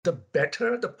The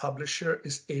better the publisher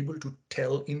is able to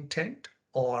tell intent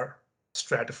or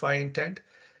stratify intent,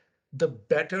 the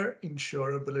better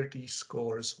insurability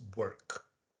scores work.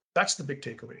 That's the big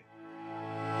takeaway.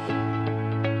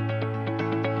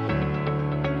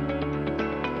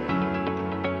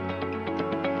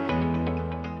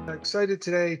 Excited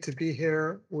today to be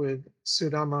here with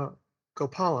Sudhama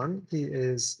Gopalan. He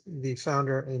is the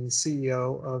founder and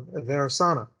CEO of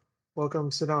AveriSana. Welcome,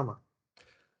 Sudhama.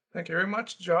 Thank you very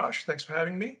much, Josh. Thanks for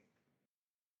having me.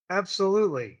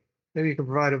 Absolutely. Maybe you can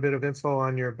provide a bit of info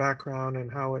on your background and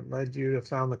how it led you to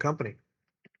found the company.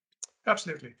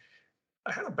 Absolutely.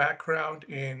 I had a background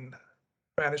in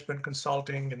management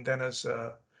consulting and then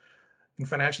in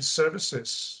financial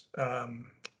services,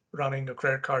 running a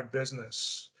credit card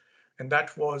business. And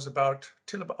that was about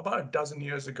a dozen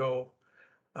years ago.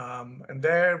 And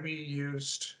there we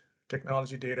used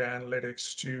technology data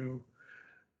analytics to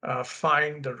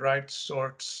find the right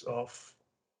sorts of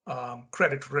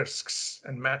credit risks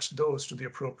and match those to the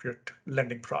appropriate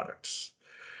lending products.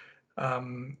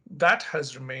 That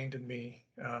has remained in me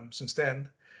since then.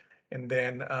 And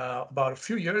then about a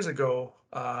few years ago,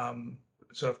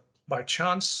 sort of by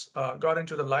chance, got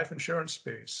into the life insurance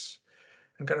space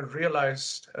and kind of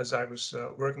realized as I was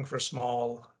working for a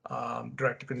small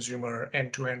direct-to-consumer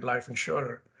end-to-end life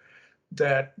insurer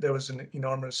that there was an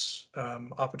enormous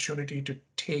opportunity to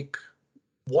take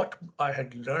what I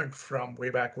had learned from way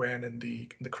back when in the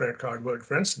credit card world,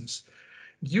 for instance,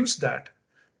 use that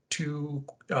to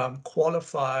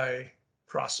qualify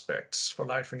prospects for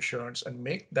life insurance and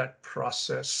make that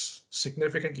process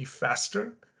significantly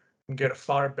faster and get a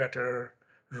far better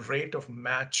rate of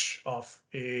match of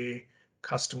a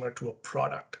customer to a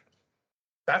product.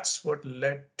 That's what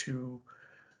led to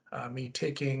me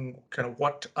taking kind of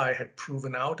what I had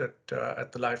proven out at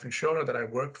the life insurer that I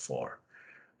worked for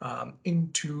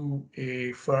into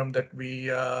a firm that we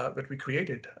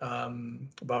created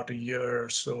about a year or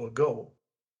so ago.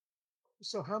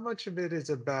 So how much of it is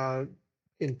about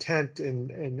intent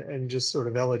and just sort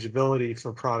of eligibility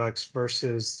for products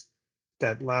versus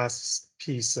that last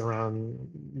piece around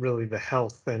really the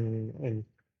health and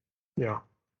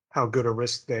how good a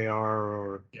risk they are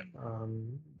or Yeah.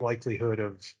 likelihood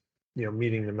of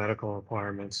meeting the medical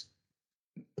requirements?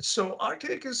 So our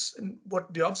take is, and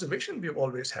what the observation we've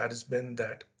always had has been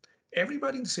that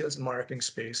everybody in the sales and marketing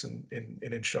space in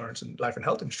insurance and life and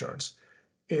health insurance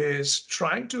is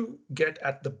trying to get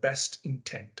at the best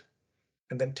intent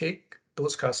and then take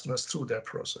those customers through their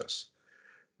process.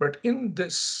 But in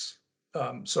this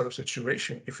sort of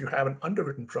situation, if you have an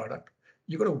underwritten product,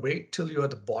 you're going to wait till you're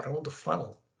at the bottom of the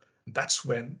funnel. That's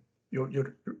when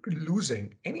you're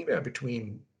losing anywhere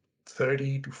between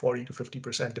 30 to 40 to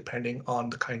 50%, depending on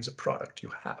the kinds of product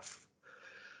you have.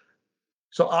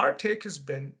 So our take has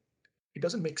been, it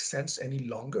doesn't make sense any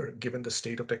longer, given the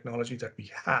state of technology that we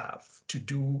have, to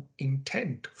do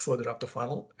intent further up the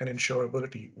funnel and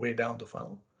insurability way down the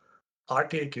funnel. Our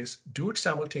take is do it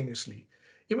simultaneously.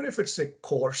 Even if it's a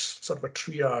course, sort of a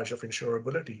triage of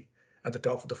insurability at the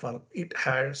top of the funnel, it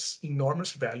has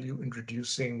enormous value in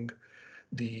reducing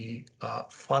the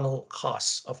funnel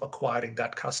costs of acquiring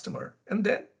that customer. And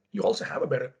then you also have a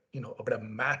better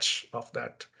match of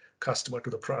that customer to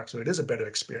the product. So it is a better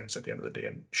experience at the end of the day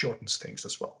and shortens things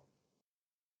as well.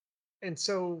 And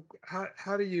so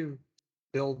how do you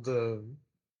build the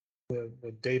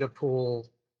data pool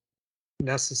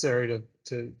necessary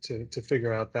to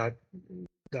figure out that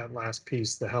last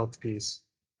piece, the health piece?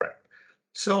 Right.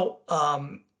 So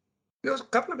there was a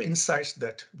couple of insights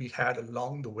that we had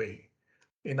along the way.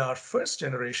 In our first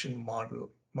generation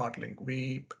modeling,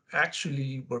 we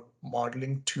actually were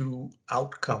modeling to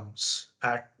outcomes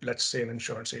at, let's say, an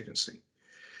insurance agency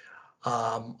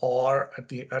or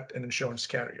at an insurance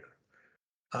carrier.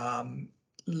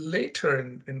 Later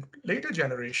in later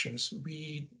generations,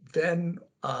 we then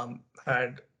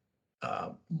had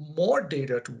more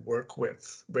data to work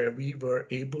with, where we were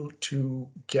able to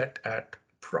get at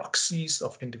proxies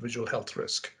of individual health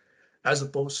risk, as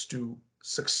opposed to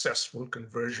successful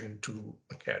conversion to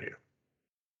a carrier.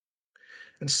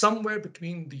 And somewhere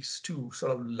between these two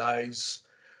sort of lies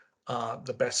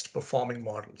the best performing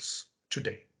models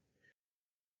today.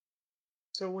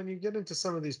 So when you get into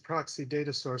some of these proxy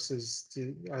data sources,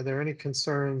 are there any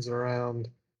concerns around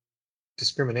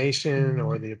discrimination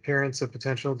or the appearance of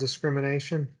potential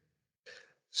discrimination?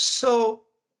 So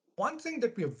one thing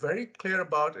that we are very clear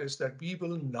about is that we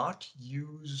will not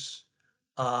use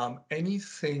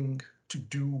anything to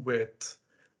do with,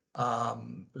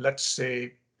 let's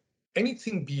say,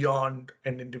 anything beyond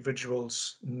an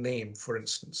individual's name, for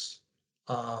instance,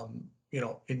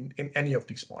 in any of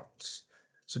these models.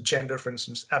 So gender, for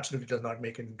instance, absolutely does not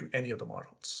make it into any of the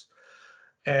models.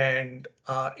 And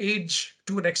age,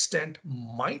 to an extent,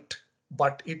 might,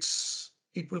 but it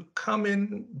will come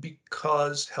in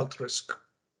because health risk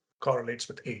correlates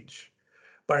with age,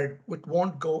 but it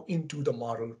won't go into the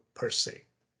model per se.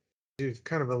 You've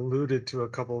kind of alluded to a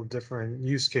couple of different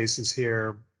use cases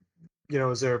here.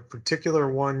 Is there a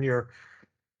particular one you're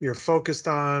focused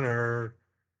on, or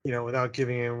without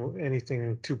giving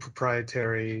anything too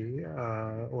proprietary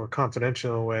or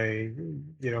confidential away,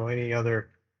 any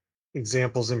other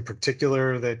examples in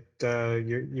particular that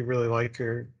you really like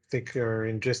or think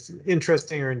are just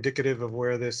interesting or indicative of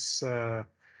where this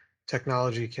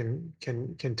technology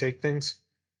can take things?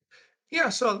 Yeah,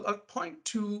 so I'll point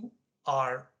to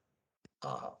our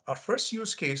our first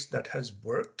use case that has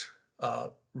worked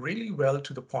really well,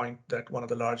 to the point that one of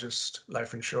the largest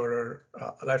life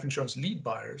insurance lead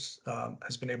buyers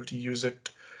has been able to use it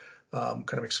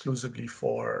kind of exclusively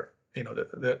for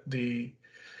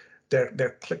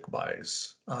their click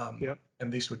buys, Yep.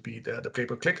 and these would be the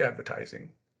pay-per-click advertising.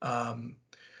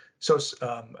 So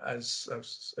as I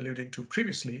was alluding to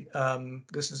previously,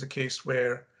 this is a case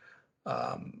where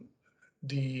um,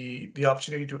 the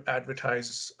opportunity to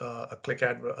advertise a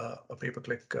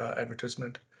pay-per-click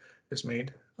advertisement is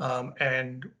made,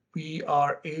 and we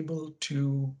are able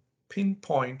to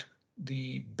pinpoint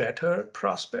the better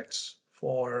prospects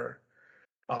for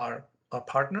our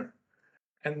partner,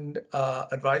 and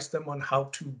advise them on how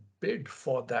to bid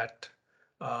for that,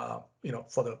 for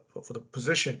the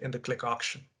position in the click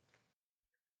auction.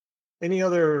 Any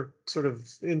other sort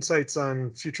of insights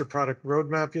on future product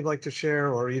roadmap you'd like to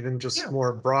share, or even just Yeah,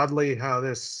 more broadly how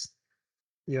this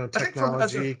I think from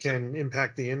as a technology can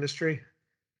impact the industry?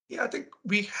 yeah, I think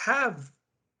we have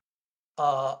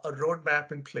a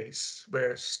roadmap in place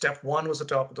where step one was the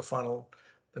top of the funnel.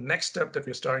 The next step that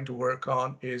we're starting to work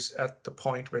on is at the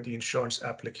point where the insurance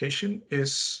application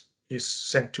is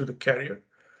sent to the carrier.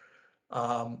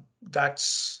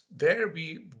 That's there.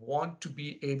 We want to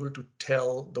be able to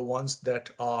tell the ones that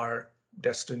are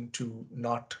destined to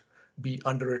not be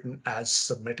underwritten as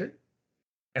submitted,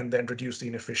 and then reduce the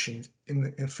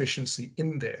inefficiency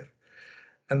in there,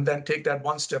 and then take that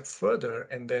one step further,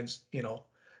 and then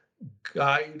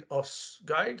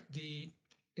guide the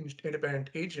independent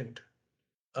agent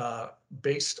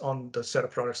based on the set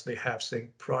of products they have,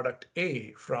 saying product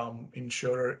A from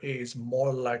insurer A is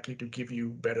more likely to give you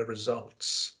better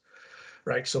results,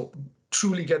 right? So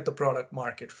truly get the product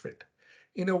market fit.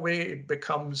 In a way,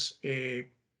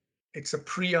 it's a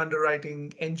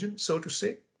pre-underwriting engine, so to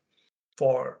say,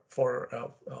 for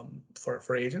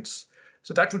agents.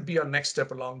 So that would be our next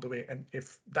step along the way. And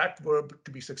if that were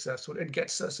to be successful, it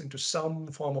gets us into some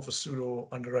form of a pseudo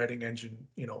underwriting engine,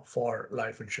 for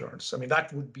life insurance. I mean,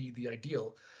 that would be the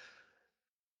ideal.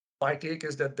 My take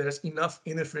is that there's enough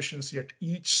inefficiency at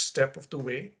each step of the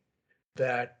way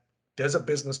that there's a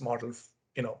business model,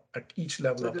 at each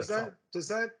level So of the funnel.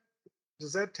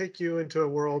 does that take you into a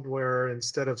world where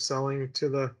instead of selling to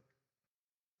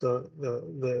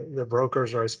the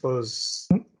brokers, or I suppose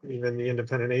even the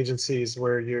independent agencies,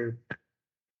 where you're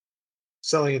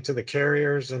selling it to the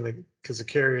carriers, and because the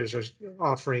carriers are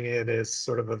offering it as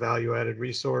sort of a value added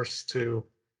resource to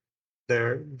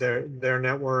their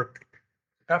network?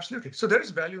 Absolutely. So there is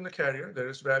value in the carrier. There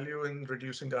is value in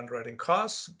reducing the underwriting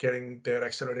costs, getting their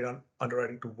accelerated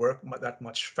underwriting to work that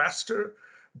much faster,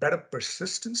 better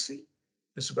persistency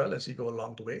as well as you go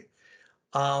along the way.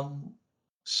 Um,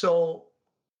 so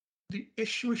the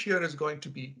issue here is going to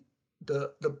be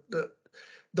the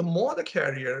more the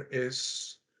carrier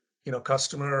is,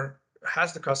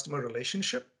 has the customer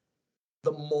relationship,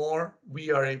 the more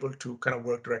we are able to kind of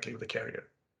work directly with the carrier.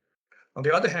 On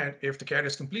the other hand, if the carrier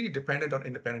is completely dependent on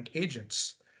independent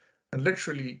agents, and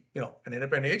literally, an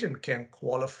independent agent can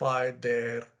qualify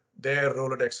their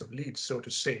Rolodex of leads, so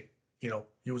to say,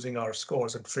 using our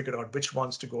scores, and figure out which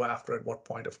ones to go after at what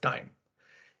point of time,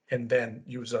 and then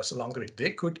use us along the way.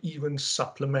 They could even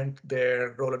supplement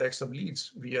their Rolodex of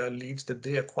leads via leads that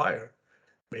they acquire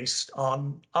based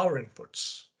on our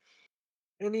inputs.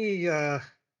 Any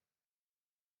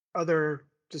other,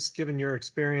 just given your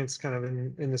experience kind of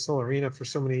in this whole arena for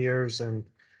so many years, and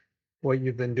what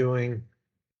you've been doing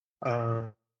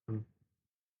um,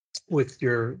 with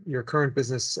your current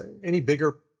business, any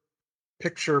bigger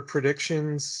picture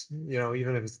predictions,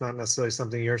 even if it's not necessarily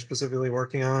something you're specifically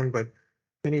working on, but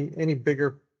any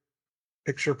bigger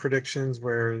picture predictions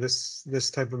where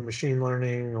this type of machine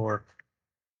learning, or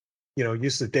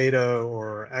use of data,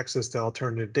 or access to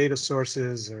alternative data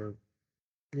sources, or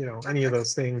any of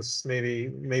those things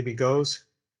maybe goes?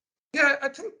 Yeah, I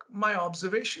think my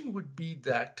observation would be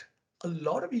that a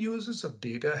lot of users of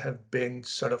data have been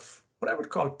sort of what I would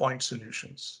call point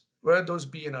solutions, whether those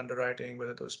be in underwriting,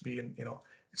 whether those be in,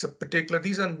 it's a particular,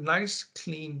 these are nice,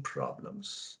 clean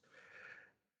problems.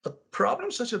 A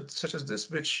problem such as this,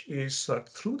 which is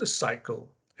through the cycle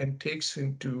and takes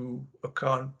into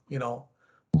account,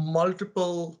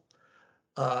 multiple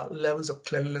levels of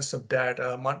cleanliness of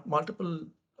data, multiple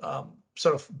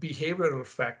sort of behavioral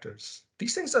factors.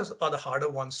 These things are the harder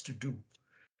ones to do.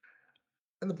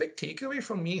 And the big takeaway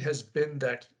for me has been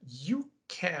that you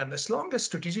can, as long as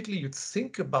strategically you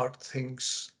think about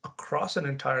things across an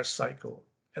entire cycle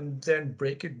and then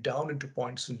break it down into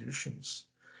point solutions,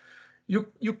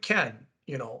 you can,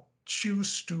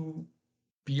 choose to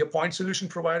be a point solution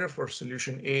provider for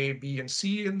solution A, B, and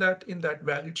C in that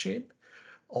value chain,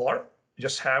 or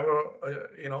just have a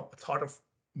thought of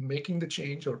making the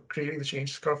change or creating the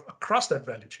change across that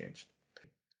value chain.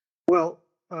 Well,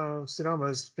 Sudhama,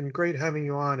 it's been great having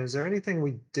you on. Is there anything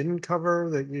we didn't cover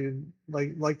that you'd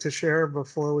like to share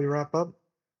before we wrap up?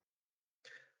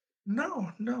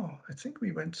 No, no, I think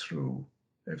we went through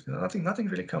everything. Nothing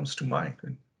really comes to mind.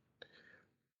 And,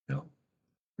 you know,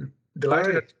 we're All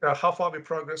delighted right. at how far we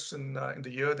progressed in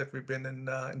the year that we've been in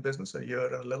business, a year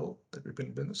and a little that we've been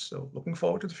in business. So looking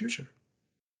forward to the future.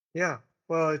 Yeah.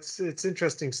 Well, it's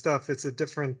interesting stuff. It's a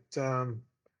different part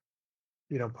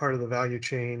of the value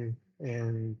chain,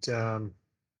 and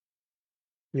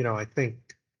I think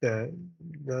the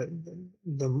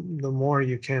the more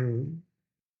you can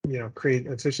create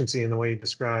efficiency in the way you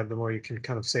describe, the more you can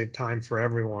kind of save time for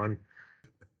everyone.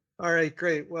 All right,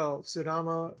 great. Well,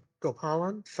 Sudhama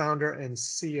Gopalan, founder and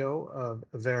CEO of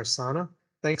AveriSana,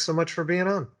 thanks so much for being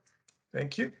on.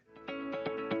 Thank you.